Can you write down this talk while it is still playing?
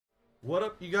What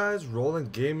up, you guys? Rolling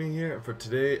Gaming here, and for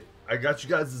today I got you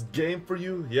guys this game for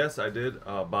you. Yes, I did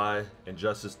buy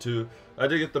Injustice 2. I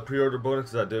did get the pre-order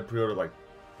bonus because I did pre-order like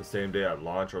the same day at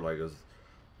launch, or like it was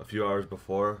a few hours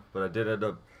before. But I did end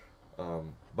up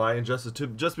buying Injustice 2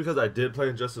 just because I did play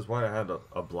Injustice 1. I had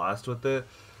a blast with it,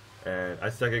 and I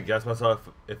second guessed myself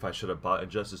if I should have bought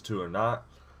Injustice 2 or not.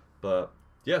 But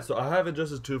yeah, so I have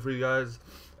Injustice 2 for you guys.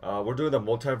 We're doing the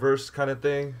multiverse kind of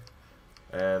thing,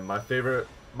 and my favorite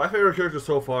character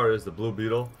so far is the Blue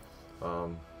Beetle.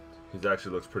 He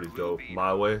actually looks pretty dope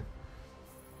my way.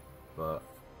 But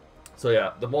so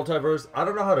yeah, the multiverse. I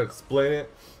don't know how to explain it.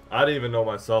 I didn't even know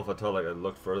myself until like I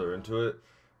looked further into it.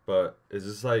 But it's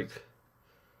just like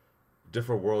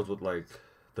different worlds with like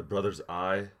the Brother's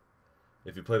Eye.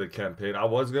 If you play the campaign, I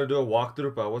was gonna do a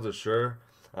walkthrough, but I wasn't sure.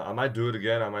 I might do it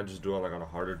again. I might just do it like on a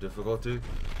harder difficulty.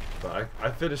 But I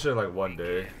finished it in like one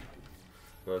day.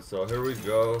 But so here we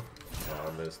go. Oh,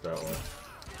 I missed that one.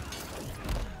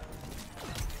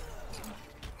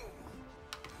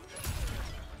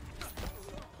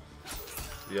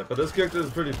 Yeah, but this character is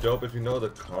pretty dope if you know the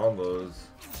combos.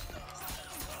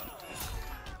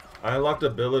 I unlocked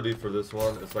ability for this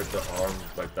one. It's like the arm,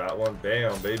 like that one.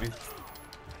 Bam, baby.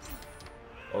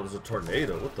 Oh, there's a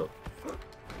tornado. What the fuck?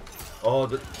 Oh,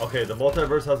 okay, the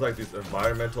multiverse has like these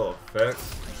environmental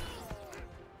effects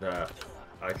that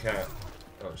I can't.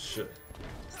 Oh shit.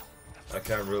 I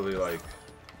can't really like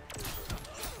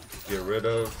get rid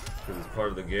of because it's part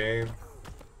of the game.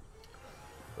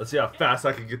 Let's see how fast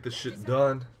I can get this shit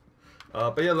done.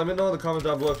 But yeah, let me know in the comments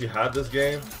down below if you had this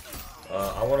game.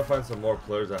 I want to find some more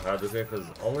players that had this game because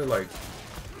only like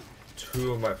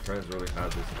 2 of my friends really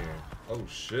had this game. Oh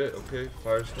shit, okay,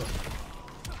 Firestorm.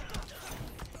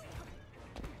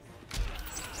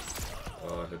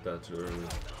 Oh, I hit that too early.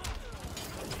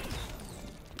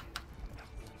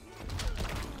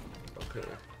 Okay.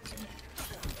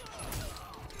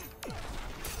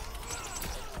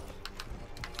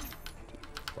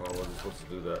 Oh, I wasn't supposed to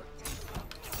do that.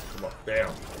 Come on,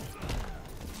 bam.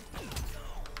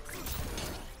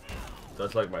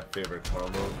 That's like my favorite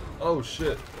combo. Oh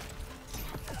shit.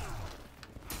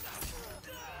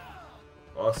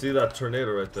 Oh, I see that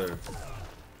tornado right there.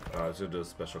 Alright, let's do a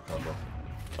special combo.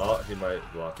 Oh, he might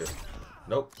block it.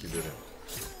 Nope, he didn't.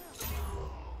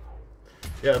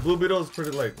 Yeah, Blue Beetle is pretty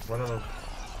like, I don't know.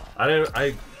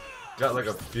 I got like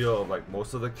a feel of like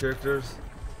most of the characters,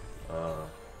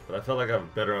 but I felt like I have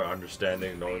a better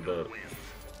understanding knowing the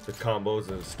combos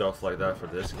and stuff like that for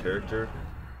this character.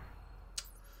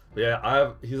 But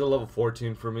yeah, he's a level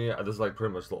 14 for me. This is like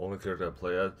pretty much the only character I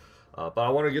play as. But I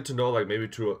want to get to know like maybe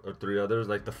 2 or 3 others,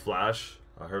 like the Flash.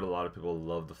 I heard a lot of people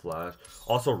love the Flash.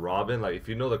 Also Robin, like if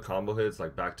you know the combo hits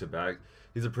like back to back,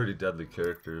 he's a pretty deadly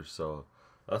character. So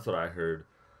that's what I heard.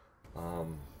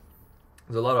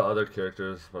 There's a lot of other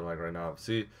characters, but like right now,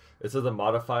 see, it says the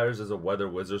modifiers is a weather,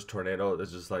 wizards, tornado.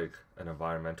 It's just like an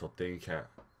environmental thing. You can't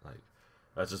like,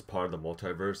 that's just part of the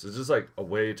multiverse. It's just like a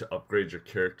way to upgrade your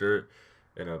character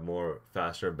in a more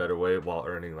faster and better way while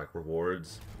earning like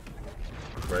rewards,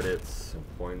 credits,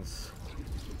 and points.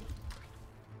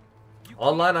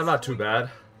 Online, I'm not too bad.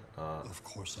 Of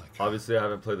course I can. Obviously, I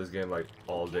haven't played this game like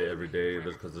all day, every day,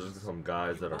 because there's some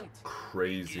guys that are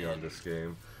crazy on this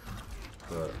game.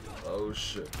 But oh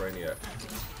shit, Brainiac!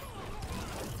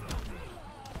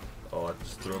 Oh, I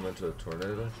just threw him into a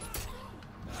tornado.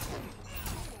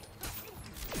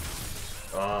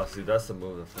 Ah, see, that's the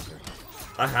move.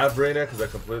 I have Brainiac because I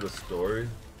completed the story,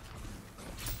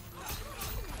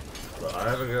 but I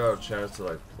haven't got a chance to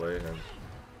like play him.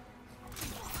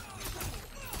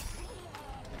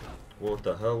 What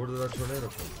the hell? Where did that tornado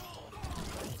come?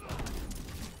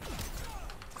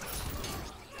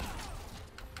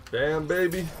 Bam,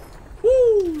 baby.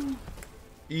 Woo!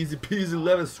 Easy peasy,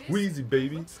 lemon squeezy,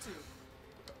 baby.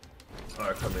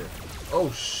 Alright, come in.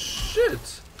 Oh,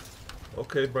 shit!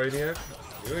 Okay, Brainiac.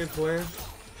 You ain't playing.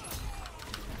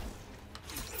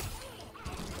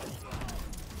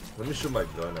 Let me shoot my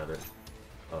gun at it.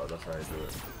 Oh, that's how you do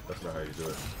it. That's not how you do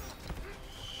it.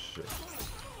 Shit.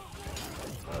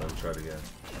 Alright, let me try it again.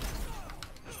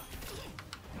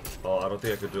 Oh, I don't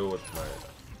think I could do it with my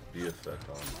B effect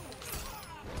on.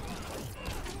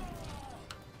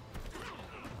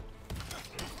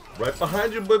 Right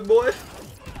behind you, big boy!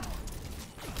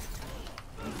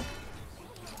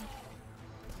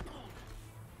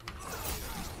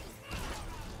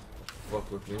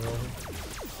 Fuck with me,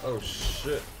 homie. Oh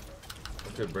shit.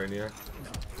 Okay, Brainiac.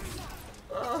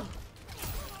 Ah!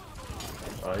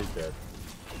 Ah, he's dead.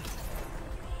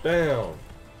 Bam!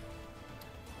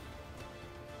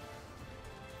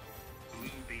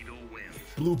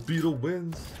 Blue Beetle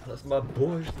wins. That's my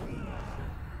boy.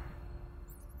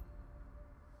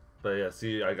 But yeah,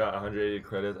 see, I got 180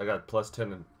 credits. I got plus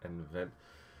 10 in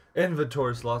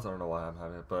inventory slots. I don't know why I'm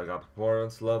having it, but I got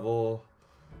performance level,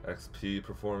 XP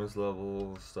performance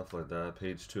level, stuff like that.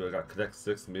 Page 2, I got Connect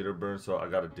 6 meter burn, so I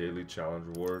got a daily challenge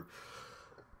reward.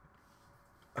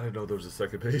 I didn't know there was a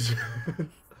second page.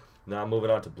 Now moving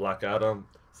on to Black Adam.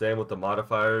 Same with the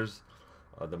modifiers.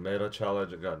 The meta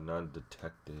challenge, I got none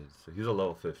detected. So he's a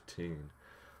level 15.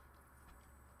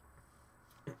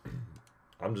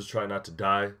 I'm just trying not to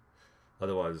die.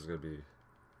 Otherwise, it's going to be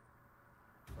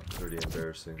a pretty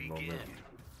embarrassing moment.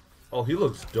 Oh, he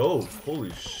looks dope.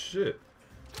 Holy shit.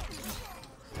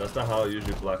 That's not how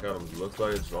usually Black Adam looks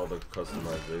like. It's all the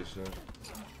customization.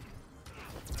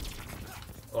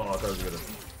 Oh, I thought he was going to...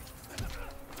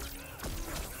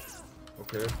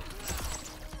 Okay.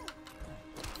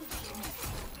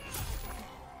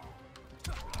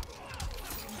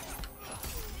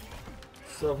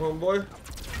 What's up, homeboy?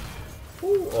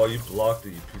 Ooh, oh, you blocked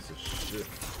it, you piece of shit.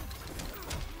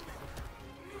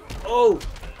 Oh!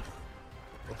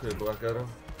 Okay, Black Adam.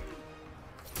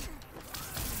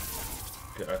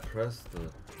 Okay, I pressed the...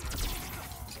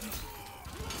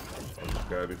 I'll just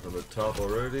grab you from the top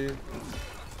already.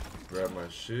 Grab my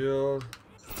shield.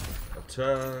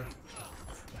 Attack.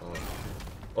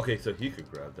 Okay, so he could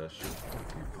grab that shit.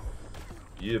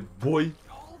 Yeah, boy.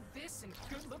 All this and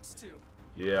good looks too.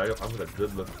 Yeah, I'm gonna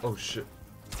good look. Oh shit.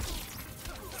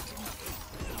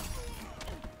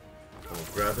 I'm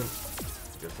gonna grab him.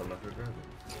 Guess I'm not gonna grab him.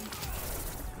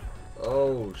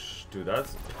 Oh, dude,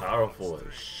 that's powerful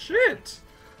as shit.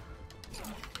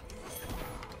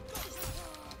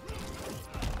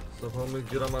 So homie,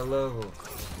 get on my level.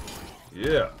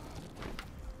 Yeah.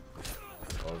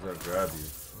 I was gonna grab you.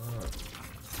 Fuck.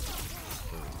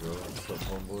 There we go. What's up,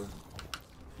 homeboy?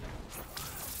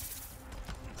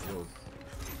 Yo.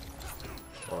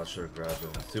 Oh, I should have grabbed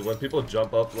him. See, when people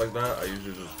jump up like that, I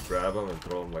usually just grab them and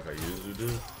throw them like I usually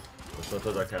do. But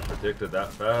sometimes I can't predict it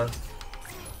that fast.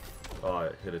 Oh, I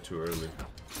hit it too early.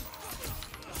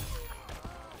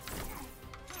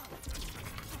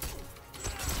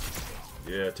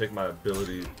 Yeah, take my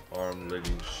ability arm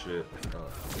legging shit.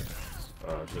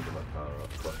 I should get my power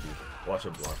up. Fuck you. Watch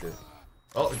him block it.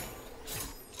 Oh!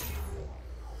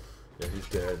 Yeah, he's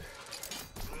dead.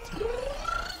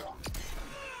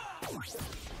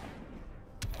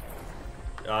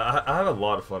 I have a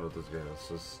lot of fun with this game. It's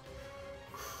just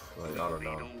like, I don't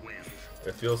know.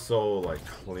 It feels so like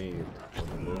clean on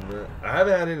the movement. I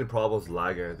haven't had any problems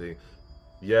lagging or anything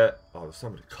yet. Oh, there's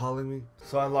somebody calling me.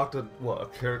 So I unlocked a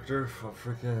character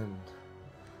for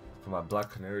my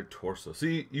Black Canary torso.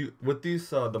 See, you with these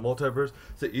the multiverse,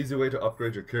 it's an easy way to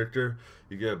upgrade your character.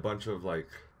 You get a bunch of like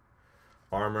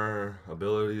armor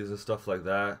abilities and stuff like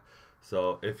that.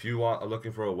 So if you are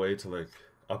looking for a way to like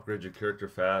upgrade your character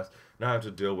fast, not have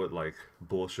to deal with like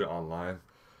bullshit online,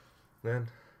 then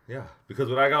yeah. Because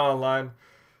when I got online,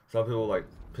 some people like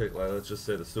pick, like, let's just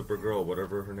say the Supergirl,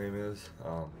 whatever her name is.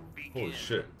 Holy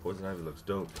shit, Poison Ivy looks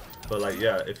dope. But like,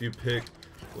 yeah, if you pick,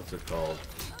 what's it called?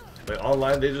 Like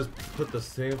online, they just put the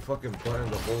same fucking button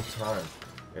the whole time,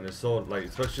 and it's so like,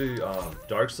 especially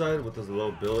Darkseid with his little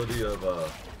ability of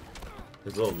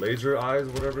his little laser eyes,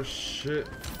 whatever shit.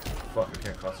 Fuck, I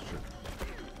can't concentrate.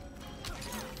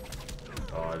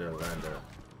 Oh, I didn't land there.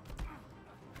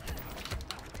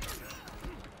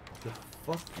 The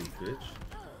fuck you, bitch.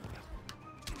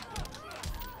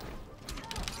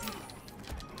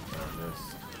 I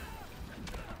missed.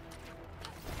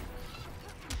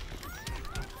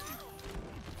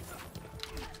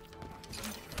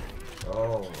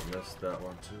 Oh, I missed that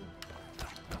one too.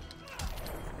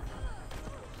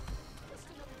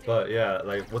 But yeah,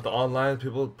 like with the online,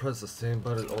 people press the same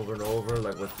button over and over.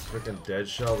 Like with freaking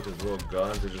Deadshot with his little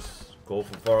gun, they just go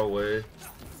from far away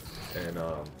and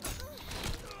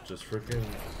just freaking,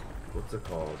 what's it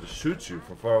called? Just shoot you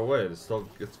from far away. It's so,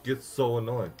 it gets so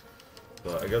annoying.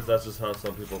 But I guess that's just how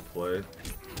some people play.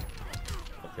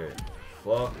 Okay,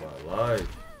 fuck my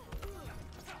life.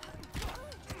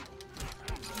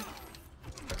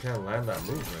 I can't land that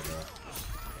move right now.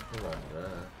 I can't land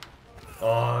that. Oh,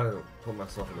 I put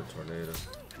myself in a tornado.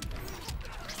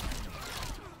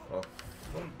 Oh,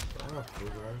 fuck. Oh,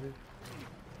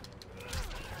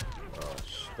 oh,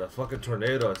 that fucking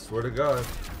tornado, I swear to God.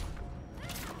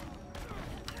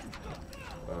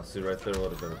 Oh, see, right there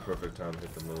would have been a perfect time to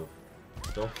hit the move.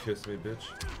 Don't kiss me, bitch.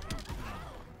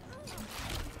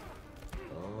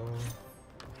 Oh.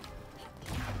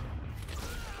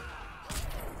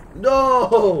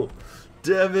 No!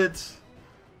 Damn it!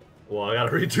 Well, I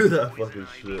gotta redo that fucking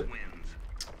shit.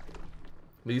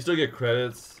 But you still get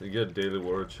credits, you get daily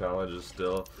word challenges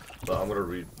still, but I'm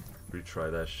gonna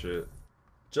retry that shit.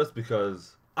 Just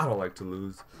because I don't like to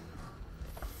lose.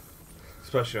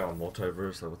 Especially on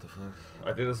Multiverse, like what the fuck.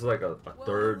 I think this is like a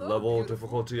third level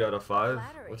difficulty out of 5.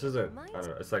 Which isn't, I don't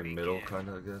know, it's like middle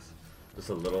kinda, I guess. Just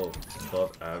a little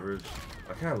above average.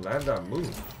 I can't land that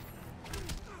move.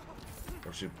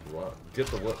 Or she block. Get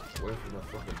the what away from that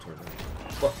fucking tornado.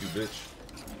 Fuck you, bitch.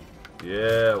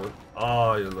 Yeah, with,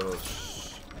 oh, you little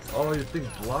oh, your thing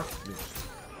blocked me.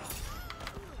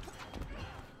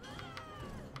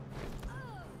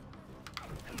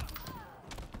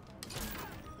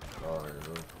 Oh, you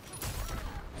little.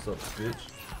 What's up, bitch?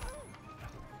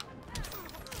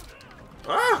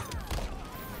 Ah!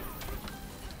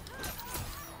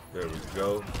 There we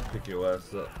go. Pick your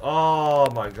ass up. Oh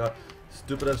my god.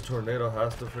 Stupid ass tornado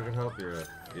has to freaking help you.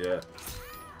 Yeah.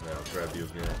 Yeah, I'll grab you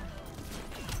again.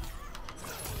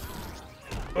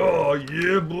 Oh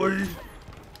yeah, boy.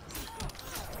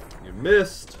 You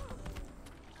missed.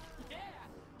 Yeah,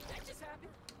 that just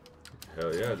happened.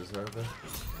 Hell yeah, it just happened.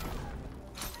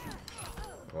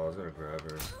 Oh, I was gonna grab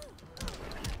her.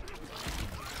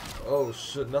 Oh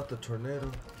shit, not the tornado.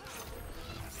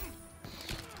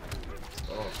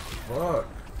 Oh fuck.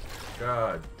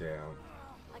 God damn.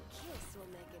 A kiss will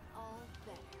make it all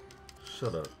better.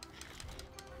 Shut up.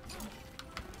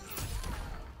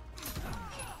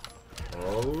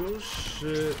 Oh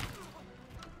shit.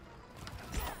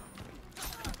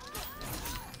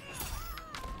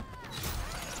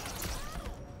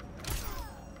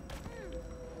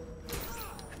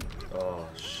 Oh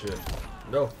shit.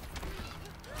 No.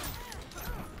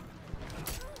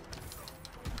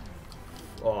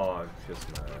 Oh, I kissed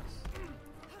my ass.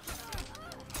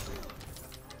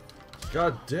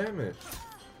 God damn it.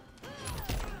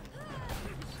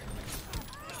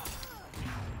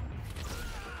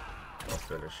 I'll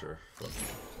finish her. Fuck.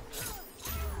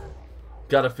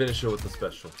 Gotta finish her with the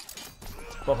special.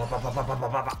 Ba, ba, ba, ba, ba, ba, ba,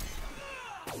 ba.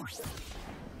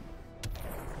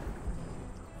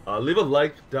 Leave a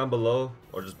like down below,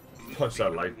 or just punch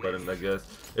that like button, I guess.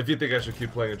 If you think I should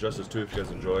keep playing Injustice 2, if you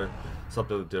guys enjoy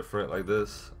something different like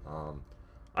this.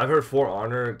 I've heard For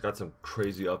Honor got some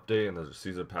crazy update, and the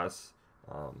season pass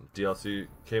DLC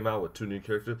came out with 2 new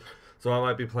characters, so I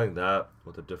might be playing that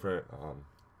with a different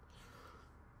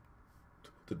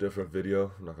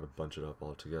video. I'm not gonna bunch it up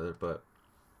all together, but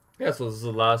yeah. So this is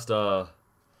the last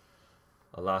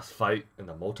last fight in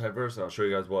the multiverse, and I'll show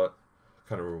you guys what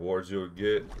kind of rewards you'll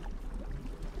get.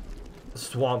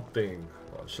 Swamp Thing.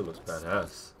 Oh, shit looks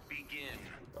badass.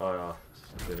 Oh,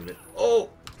 wait a minute. Oh!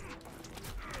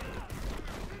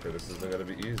 Okay, this isn't gonna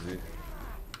be easy.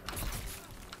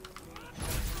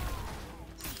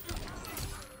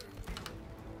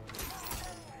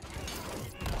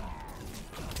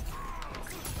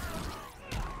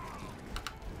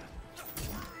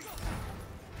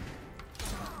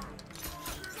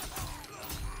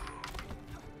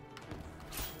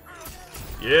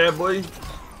 Yeah, boy.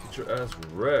 Get your ass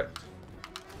wrecked.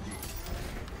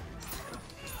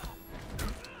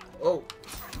 Oh.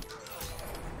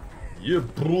 Yeah,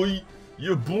 boy.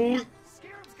 Yeah, boy.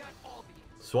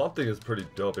 Swamp Thing is pretty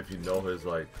dope if you know his,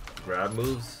 like, grab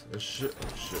moves and shit.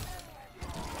 Oh, shit.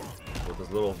 With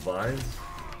his little vines.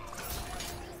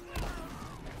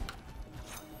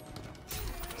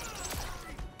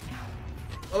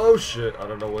 Oh, shit. I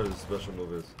don't know what his special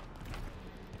move is.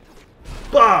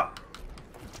 Bah!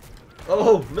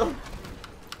 Oh, no.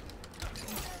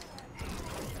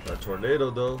 That tornado,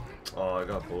 though. Oh, I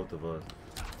got both of us.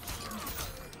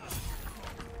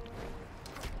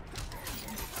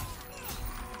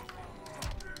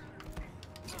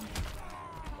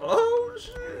 Oh,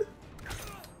 shit.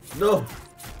 No.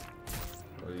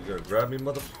 Oh, you gonna grab me,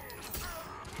 mother...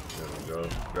 There we go.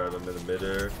 Grab him in the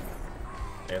midair.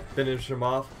 And finish him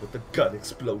off with the gun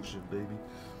explosion, baby.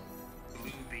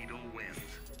 Beetle wins.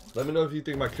 Let me know if you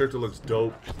think my character looks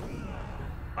dope.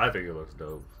 I think it looks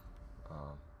dope.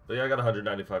 But yeah, I got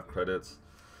 195 credits.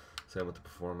 Same with the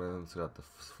performance. Got the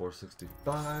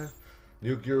 465.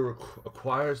 New gear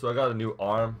acquired. So I got a new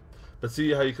arm. But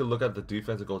see how you can look at the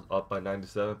defense. It goes up by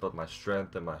 97. But my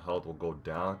strength and my health will go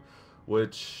down.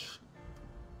 Which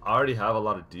I already have a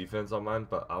lot of defense on mine.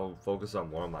 But I will focus on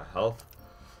more on my health.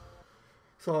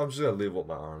 So I'm just going to leave what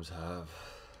my arms have.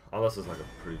 Unless it's like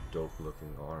a pretty dope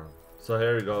looking arm. So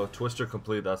here you go. Twister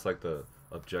complete. That's like the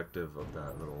objective of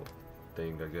that little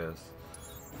thing, I guess.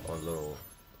 Or little,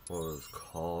 what was it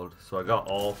called? So I got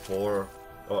all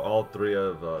 3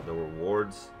 of the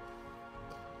rewards.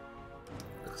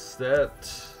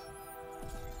 Except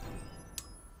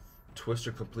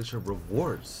Twister completion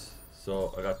rewards.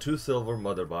 So I got 2 silver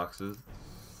mother boxes.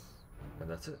 And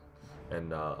that's it. And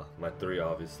my 3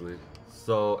 obviously.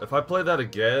 So if I play that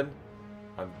again,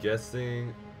 I'm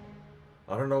guessing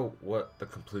I don't know what the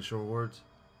completion rewards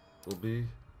will be.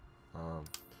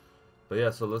 But yeah,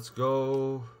 so let's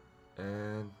go.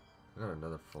 And I got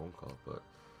another phone call, but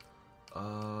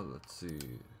let's see.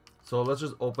 So let's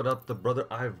just open up the Brother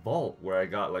Eye vault where I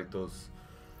got like those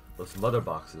mother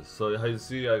boxes. So how you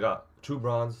see, I got 2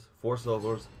 bronze, 4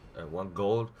 silvers, and 1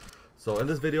 gold. So in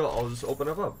this video, I'll just open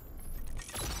them up.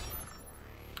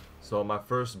 So my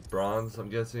first bronze, I'm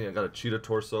guessing, I got a cheetah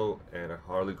torso and a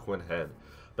Harley Quinn head.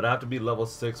 But I have to be level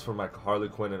 6 for my Harley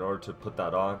Quinn in order to put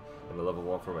that on, and the level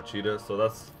 1 for my cheetah. So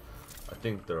that's, I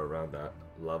think they're around that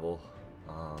level.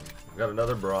 I got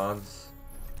another bronze.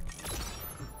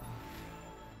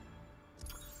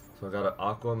 So I got an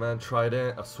Aquaman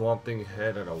trident, a Swamp Thing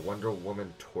head, and a Wonder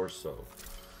Woman torso.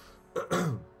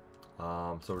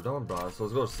 So we're done with bronze. So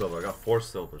let's go to silver. I got 4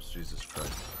 silvers. Jesus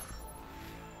Christ.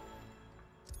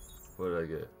 What did I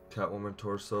get? Catwoman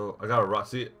torso. I got a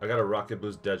rocket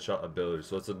boost Deadshot ability.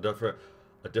 So it's a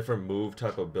different move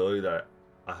type of ability that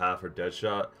I have for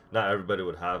Deadshot. Not everybody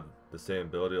would have the same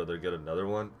ability, or they get another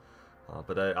one.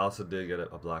 But I also did get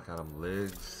a Black Adam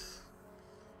legs.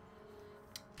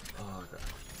 Oh god.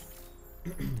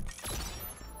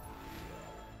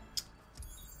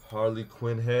 Harley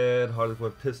Quinn head, Harley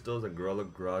Quinn pistols, and Gorilla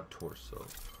Grodd torso.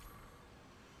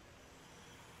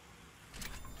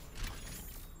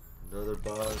 Another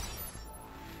box.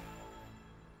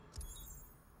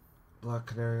 Black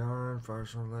Canary arm,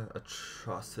 Firestorm Light,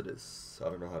 Atrocitus. I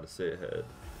don't know how to say it. Head.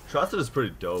 Atrocitus is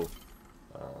pretty dope.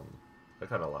 I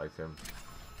kind of like him.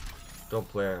 Don't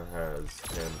play as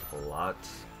him a lot,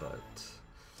 but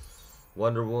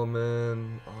Wonder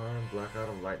Woman arm, Black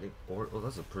Adam, Lightning. Oh,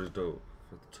 that's a pretty dope.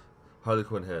 Harley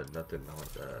Quinn head, nothing on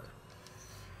that.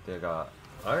 They got,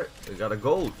 alright, they got a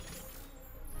gold.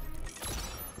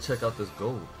 Check out this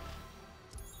gold.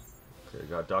 Okay,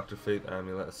 got Dr. Fate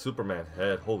amulet, a Superman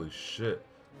head. Holy shit,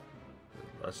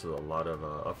 that's a lot of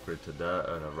upgrade to that,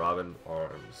 and a Robin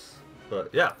arms. But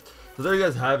yeah, so there you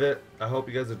guys have it. I hope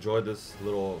you guys enjoyed this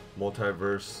little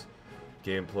multiverse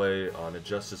gameplay on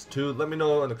Injustice 2. Let me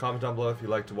know in the comment down below if you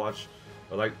like to watch,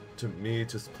 or like me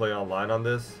to play online on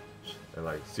this and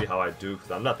like see how I do,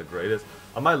 because I'm not the greatest.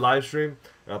 I might live stream,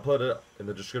 and I'll put it in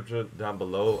the description down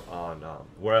below on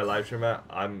where I live stream at.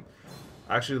 I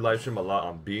actually live stream a lot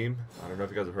on Beam. I don't know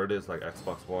if you guys have heard it. It's like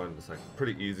Xbox One. It's like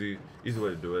pretty easy way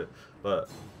to do it. But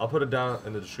I'll put it down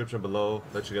in the description below.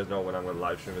 Let you guys know when I'm gonna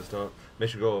live stream and stuff. Make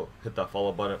sure you go hit that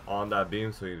follow button on that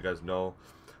Beam so you guys know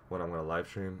when I'm gonna live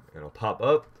stream. It'll pop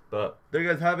up. But there you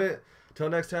guys have it. Till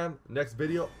next time, next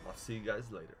video. I'll see you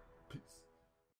guys later.